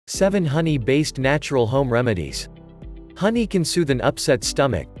7 Honey-based natural home remedies. Honey can soothe an upset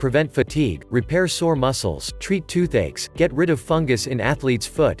stomach, prevent fatigue, repair sore muscles, treat toothaches, get rid of fungus in athlete's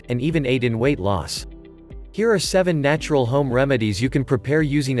foot, and even aid in weight loss. Here are 7 natural home remedies you can prepare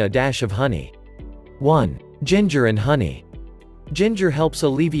using a dash of honey. 1. Ginger and honey. Ginger helps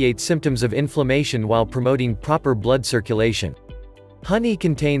alleviate symptoms of inflammation while promoting proper blood circulation. Honey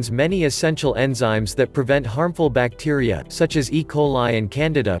contains many essential enzymes that prevent harmful bacteria, such as E. coli and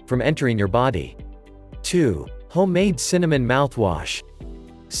candida, from entering your body. 2. Homemade cinnamon mouthwash.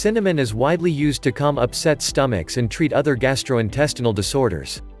 Cinnamon is widely used to calm upset stomachs and treat other gastrointestinal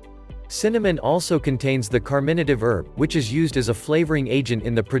disorders. Cinnamon also contains the carminative herb, which is used as a flavoring agent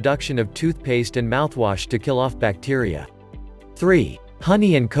in the production of toothpaste and mouthwash to kill off bacteria. 3.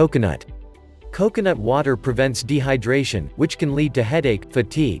 Honey and coconut. Coconut water prevents dehydration, which can lead to headache,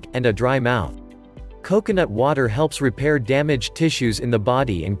 fatigue, and a dry mouth. Coconut water helps repair damaged tissues in the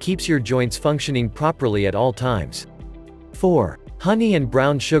body and keeps your joints functioning properly at all times. 4. Honey and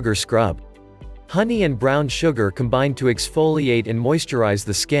brown sugar scrub. Honey and brown sugar combine to exfoliate and moisturize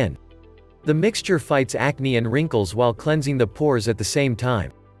the skin. The mixture fights acne and wrinkles while cleansing the pores at the same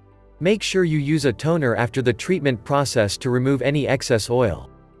time. Make sure you use a toner after the treatment process to remove any excess oil.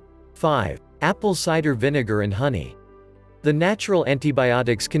 5. Apple cider vinegar and honey. The natural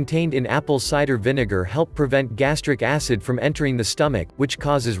antibiotics contained in apple cider vinegar help prevent gastric acid from entering the stomach, which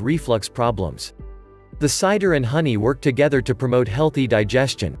causes reflux problems. The cider and honey work together to promote healthy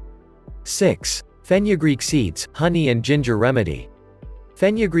digestion. 6. Fenugreek seeds, honey and ginger remedy.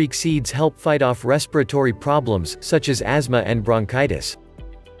 Fenugreek seeds help fight off respiratory problems, such as asthma and bronchitis.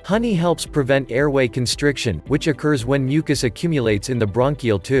 Honey helps prevent airway constriction, which occurs when mucus accumulates in the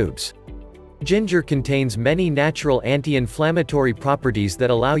bronchial tubes. Ginger contains many natural anti-inflammatory properties that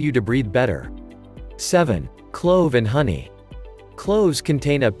allow you to breathe better. 7. Clove and honey. Cloves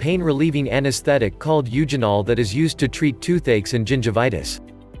contain a pain-relieving anesthetic called eugenol that is used to treat toothaches and gingivitis.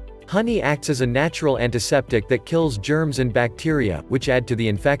 Honey acts as a natural antiseptic that kills germs and bacteria, which add to the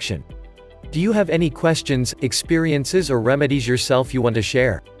infection. Do you have any questions, experiences, or remedies yourself you want to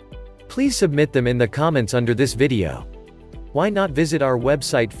share? Please submit them in the comments under this video. Why not visit our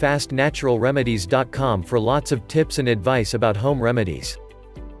website fastnaturalremedies.com for lots of tips and advice about home remedies.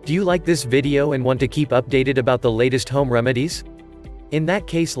 Do you like this video and want to keep updated about the latest home remedies? In that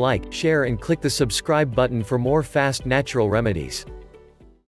case, like, share and click the subscribe button for more fast natural remedies.